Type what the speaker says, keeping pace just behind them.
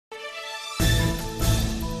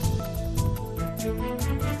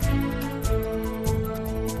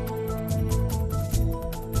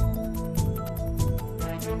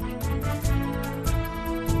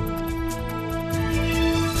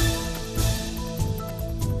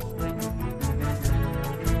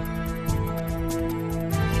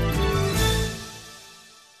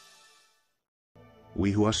We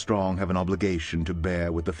who are strong have an obligation to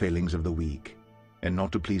bear with the failings of the weak, and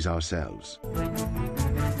not to please ourselves.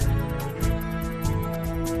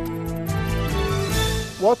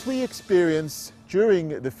 What we experience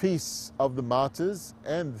during the feasts of the martyrs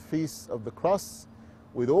and the feasts of the cross,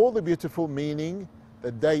 with all the beautiful meaning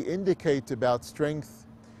that they indicate about strength,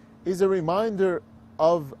 is a reminder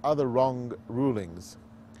of other wrong rulings.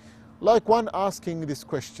 Like one asking this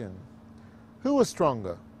question: who was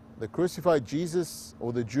stronger, the crucified Jesus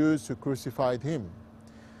or the Jews who crucified him?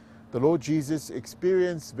 The Lord Jesus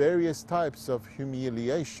experienced various types of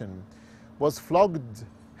humiliation, was flogged,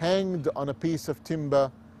 hanged on a piece of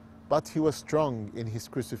timber, but he was strong in his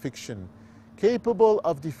crucifixion, capable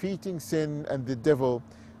of defeating sin and the devil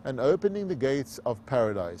and opening the gates of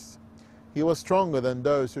paradise. He was stronger than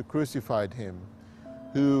those who crucified him,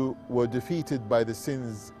 who were defeated by the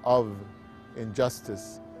sins of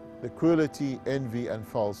injustice, the cruelty, envy, and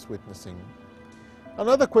false witnessing.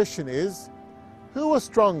 Another question is, who was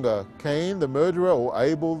stronger, Cain the murderer or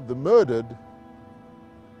Abel the murdered?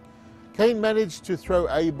 Cain managed to throw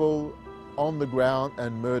Abel on the ground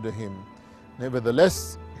and murder him.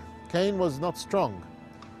 Nevertheless, Cain was not strong.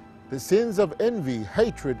 The sins of envy,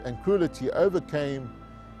 hatred, and cruelty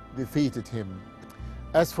defeated him.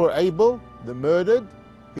 As for Abel, the murdered,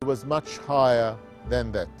 he was much higher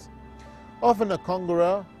than that. Often a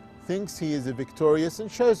conqueror thinks he is victorious and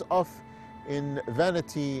shows off in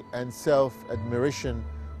vanity and self-admiration,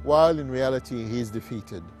 while in reality he is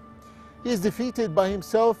defeated. He is defeated by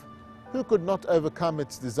himself, who could not overcome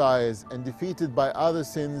its desires, and defeated by other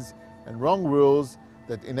sins and wrong rules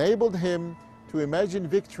that enabled him to imagine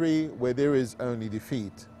victory where there is only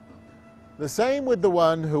defeat. The same with the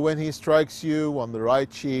one who, when he strikes you on the right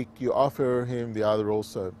cheek, you offer him the other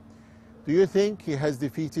also. Do you think he has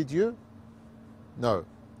defeated you? No.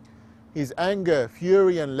 His anger,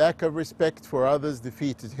 fury, and lack of respect for others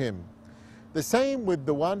defeated him. The same with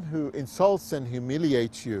the one who insults and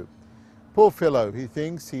humiliates you. Poor fellow, he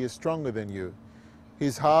thinks he is stronger than you.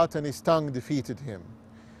 His heart and his tongue defeated him.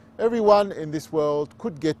 Everyone in this world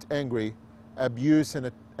could get angry, abuse,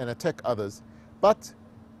 and attack others, but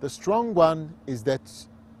the strong one is that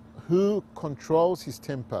who controls his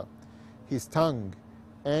temper, his tongue,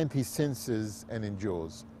 and his senses, and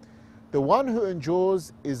endures. The one who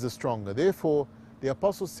endures is the stronger. Therefore, the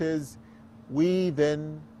apostle says, we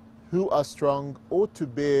then, who are strong, ought to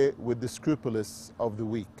bear with the scrupulous of the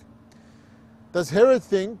weak. Does Herod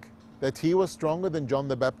think that he was stronger than John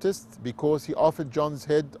the Baptist because he offered John's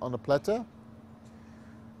head on a platter?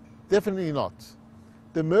 Definitely not.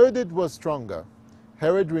 The murdered was stronger.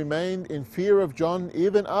 Herod remained in fear of John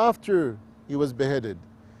even after he was beheaded.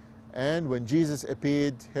 And when Jesus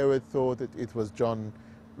appeared, Herod thought that it was John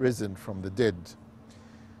risen from the dead.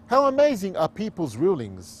 How amazing are people's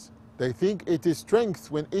rulings. They think it is strength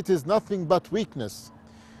when it is nothing but weakness.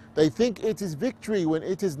 They think it is victory when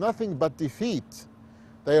it is nothing but defeat.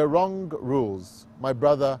 They are wrong rules. My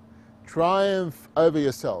brother, triumph over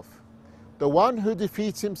yourself. The one who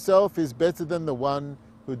defeats himself is better than the one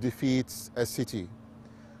who defeats a city.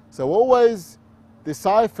 So always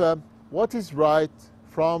decipher what is right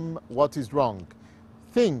from what is wrong.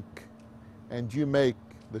 Think, and you make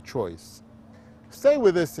the choice. Stay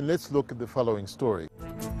with us and let's look at the following story.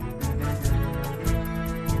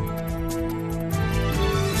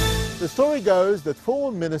 The story goes that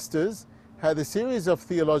 4 ministers had a series of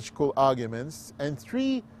theological arguments, and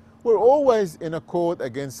 3 were always in accord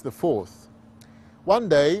against the 4th. One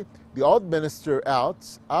day, the odd minister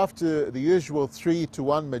out, after the usual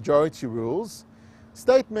 3-to-1 majority rules,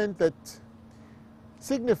 statement that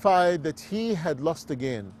signified that he had lost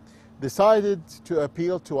again, decided to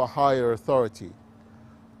appeal to a higher authority.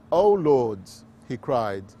 "O Lord," he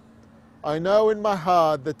cried, "I know in my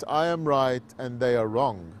heart that I am right and they are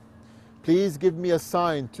wrong. Please give me a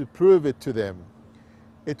sign to prove it to them."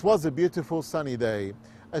 It was a beautiful sunny day.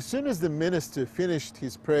 As soon as the minister finished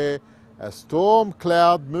his prayer, a storm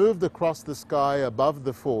cloud moved across the sky above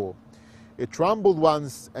the 4. It trembled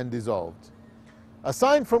once and dissolved. "A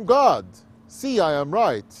sign from God! See, I am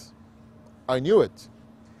right." I knew it.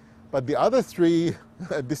 But the other 3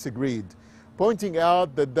 disagreed, pointing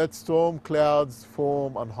out that storm clouds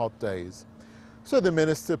form on hot days. So the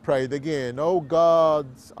minister prayed again, "Oh God,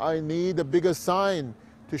 I need a bigger sign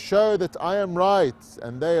to show that I am right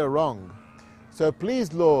and they are wrong. So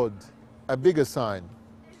please, Lord, a bigger sign."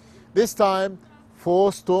 This time,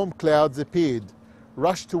 4 storm clouds appeared,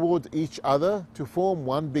 rushed toward each other to form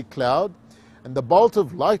one big cloud, and the bolt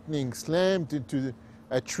of lightning slammed into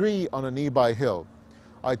a tree on a nearby hill.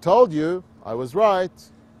 "I told you I was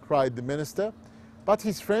right," cried the minister, but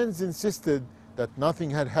his friends insisted that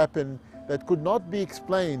nothing had happened, that could not be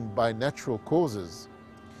explained by natural causes.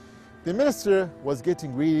 The minister was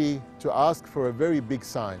getting ready to ask for a very big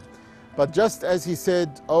sign. But just as he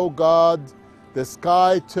said, "Oh God," the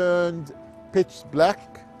sky turned pitch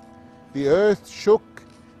black, the earth shook,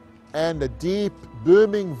 and a deep,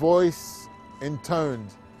 booming voice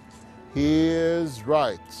intoned, "He is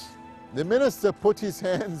right." The minister put his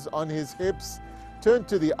hands on his hips, turned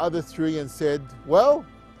to the other three and said, "Well,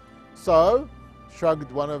 so,"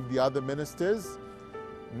 shrugged one of the other ministers,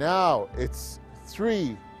 "now it's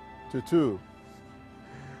 3-2.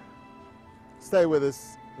 Stay with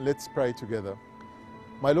us. Let's pray together.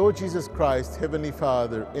 My Lord Jesus Christ, Heavenly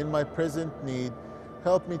Father, in my present need,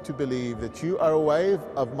 help me to believe that you are aware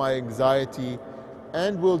of my anxiety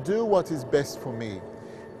and will do what is best for me.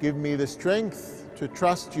 Give me the strength to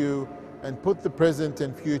trust you and put the present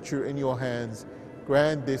and future in your hands.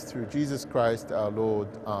 Grant this through Jesus Christ our Lord.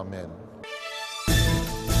 Amen.